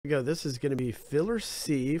we go. This is going to be filler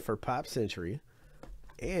C for Pop Century,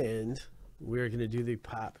 and we're going to do the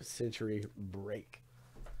Pop Century break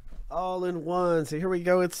all in one. So here we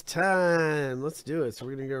go. It's time. Let's do it. So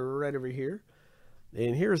we're going to go right over here,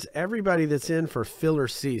 and here's everybody that's in for filler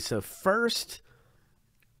C. So first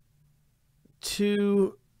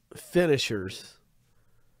two finishers,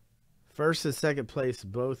 first and second place,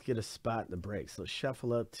 both get a spot in the break. So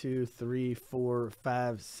shuffle up 2, 3, 4,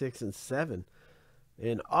 5, 6, and 7.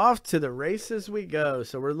 And off to the races we go.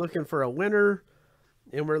 So we're looking for a winner,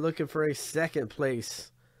 and we're looking for a second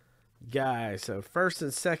place guy. So first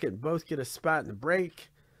and second both get a spot in the break,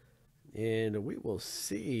 and we will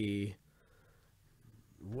see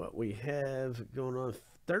what we have going on.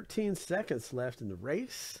 13 seconds left in the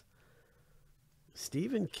race.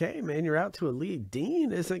 Stephen K, man, you're out to a lead.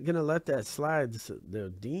 Dean isn't going to let that slide.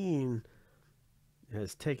 The Dean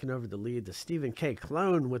has taken over the lead. The Stephen K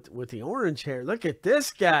clone with the orange hair. Look at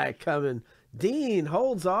this guy coming. Dean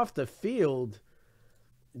holds off the field.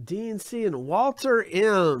 Dean C and Walter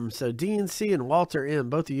M. So Dean C and Walter M,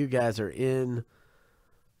 both of you guys are in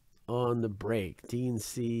on the break. Dean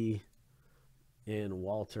C and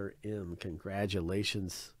Walter M.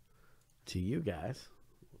 Congratulations to you guys.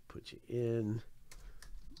 We'll put you in.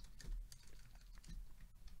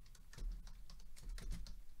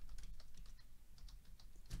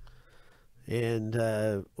 And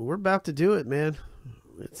we're about to do it, man.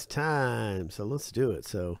 It's time. So let's do it.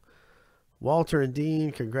 So Walter and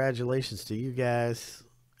Dean, congratulations to you guys.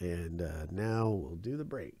 And now we'll do the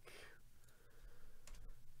break.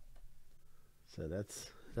 So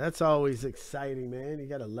that's always exciting, man. You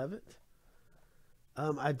got to love it.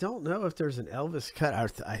 I don't know if there's an Elvis cut.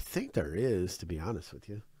 I think there is, to be honest with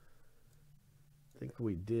you. I think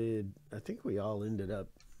we did. I think we all ended up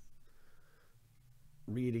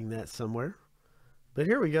reading that somewhere. But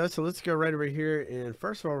here we go. So let's go right over here. And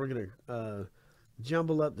first of all, we're going to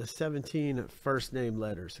jumble up the 17 first name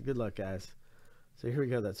letters. So good luck, guys. So here we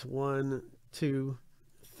go. That's 1, 2,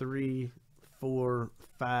 3, 4,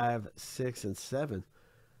 5, 6, and 7.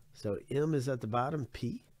 So M is at the bottom.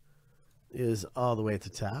 P is all the way at the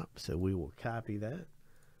top. So we will copy that.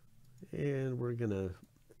 And we're going to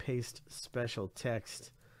paste special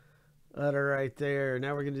text right there.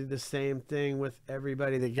 Now we're going to do the same thing with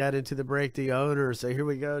everybody that got into the break, the owner. So here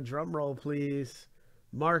we go. Drum roll, please.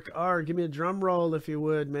 Mark R, give me a drum roll if you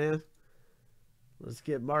would, man. Let's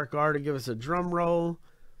get Mark R to give us a drum roll.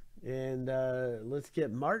 And let's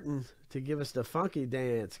get Martin to give us the funky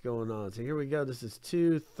dance going on. So here we go. This is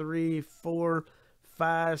 2, 3, 4,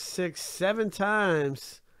 5, 6, 7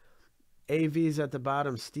 times. AV's at the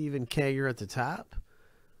bottom. Stephen K, you're at the top.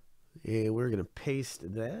 And we're going to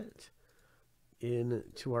paste that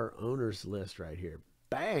into our owners list right here.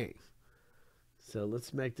 Bang! So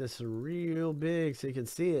let's make this real big so you can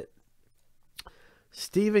see it.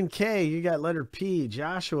 Stephen K, you got letter P.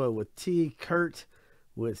 Joshua with T. Kurt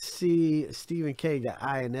with C. Stephen K got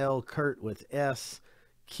I and L. Kurt with S.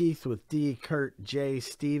 Keith with D. Kurt J.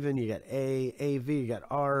 Stephen, you got A. AV, you got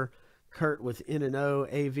R. Kurt with N and O.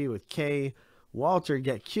 AV with K. Walter, you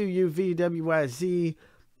got Q, U, V, W, Y, Z.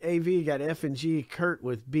 AV got F and G, Kurt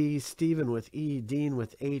with B, Stephen with E, Dean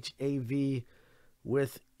with H, AV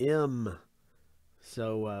with M.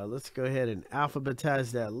 So let's go ahead and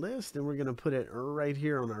alphabetize that list, and we're going to put it right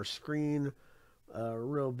here on our screen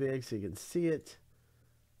real big so you can see it.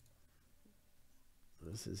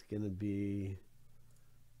 This is going to be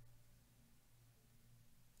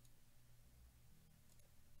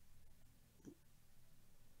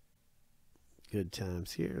good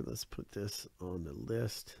times here. Let's put this on the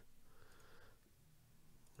list,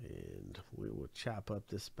 and we will chop up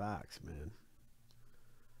this box, man.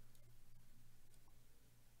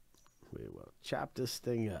 We will chop this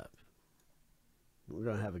thing up. We're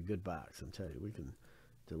going to have a good box, I'm telling you. We can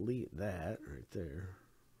delete that right there.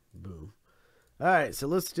 Boom. All right, so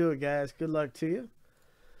let's do it, guys. Good luck to you.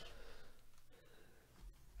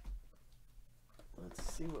 Let's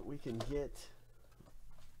see what we can get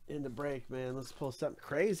in the break, man. Let's pull something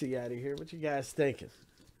crazy out of here. What you guys thinking?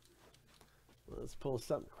 Let's pull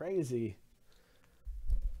something crazy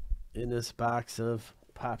in this box of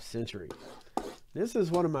Pop Century. This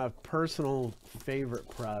is one of my personal favorite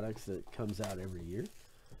products that comes out every year.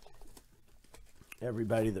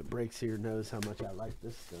 Everybody that breaks here knows how much I like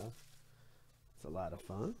this stuff. It's a lot of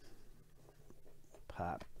fun.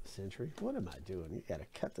 Pop Century. What am I doing? You got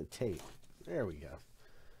to cut the tape. There we go.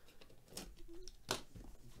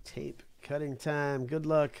 Tape cutting time. Good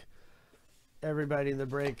luck, everybody in the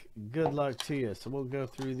break. Good luck to you. So we'll go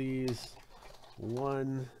through these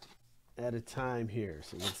one at a time here.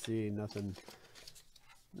 So let's see, nothing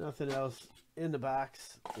else in the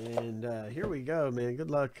box. And here we go, man.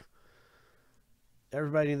 Good luck,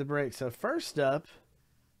 everybody in the break. So first up,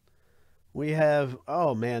 we have,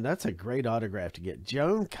 oh man, that's a great autograph to get.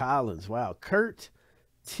 Joan Collins. Wow. Kurt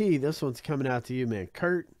T. This one's coming out to you, man.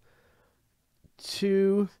 Kurt,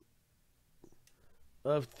 2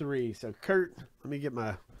 of 3. So Kurt, let me get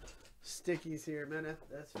my stickies here, man.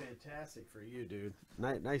 That's fantastic for you, dude.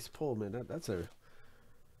 Nice pull, man. That's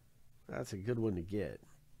a good one to get.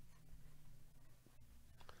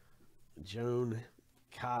 Joan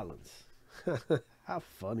Collins. How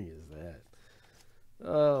funny is that?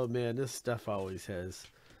 Oh man, this stuff always has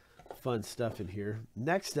fun stuff in here.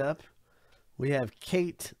 Next up, we have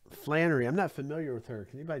Kate Flannery. I'm not familiar with her.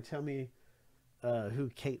 Can anybody tell me who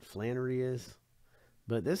Kate Flannery is?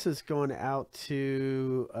 But this is going out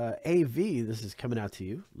to AV. This is coming out to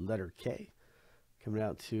you. Letter K. Coming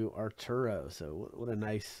out to Arturo. So what a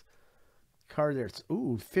nice card there. It's,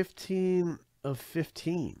 ooh, 15 of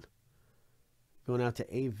 15. Going out to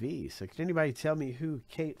AV. So can anybody tell me who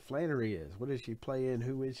Kate Flannery is? What does she play in?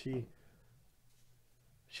 Who is she?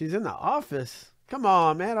 She's in The Office. Come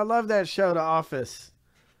on, man. I love that show, The Office.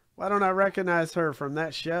 Why don't I recognize her from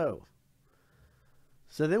that show?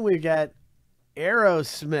 So then we got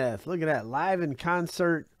Aerosmith. Look at that. Live in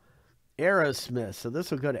concert Aerosmith. So this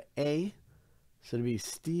will go to A. So it'll be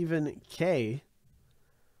Stephen K.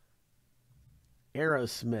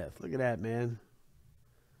 Aerosmith. Look at that, man.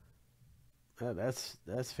 Oh, that's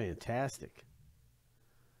fantastic.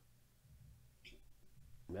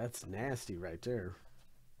 That's nasty right there.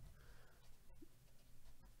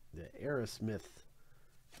 The Aerosmith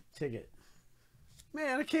ticket.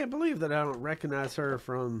 Man, I can't believe that I don't recognize her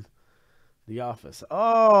from The Office.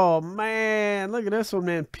 Oh, man. Look at this one,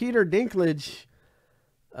 man. Peter Dinklage.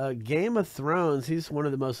 Game of Thrones. He's one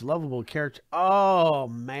of the most lovable characters. Oh,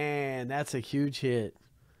 man. That's a huge hit.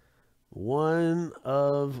 1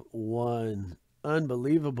 of 1.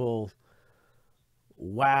 Unbelievable.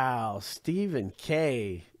 Wow. Stephen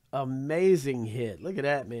K. Amazing hit. Look at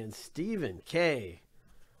that, man. Stephen K.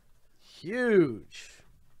 Huge.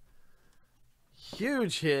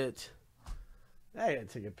 Huge hit. I gotta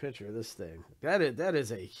take a picture of this thing. That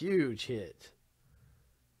is a huge hit.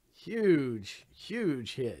 Huge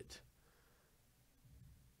hit.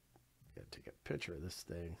 Gotta take a picture of this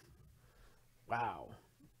thing. Wow.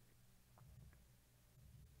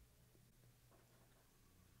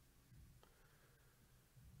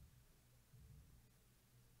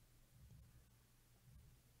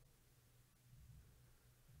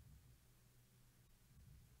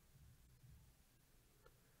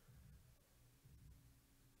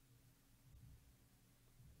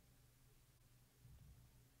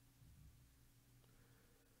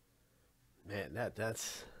 Man,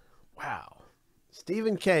 that's wow.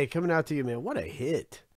 Stephen K. coming out to you, man. What a hit.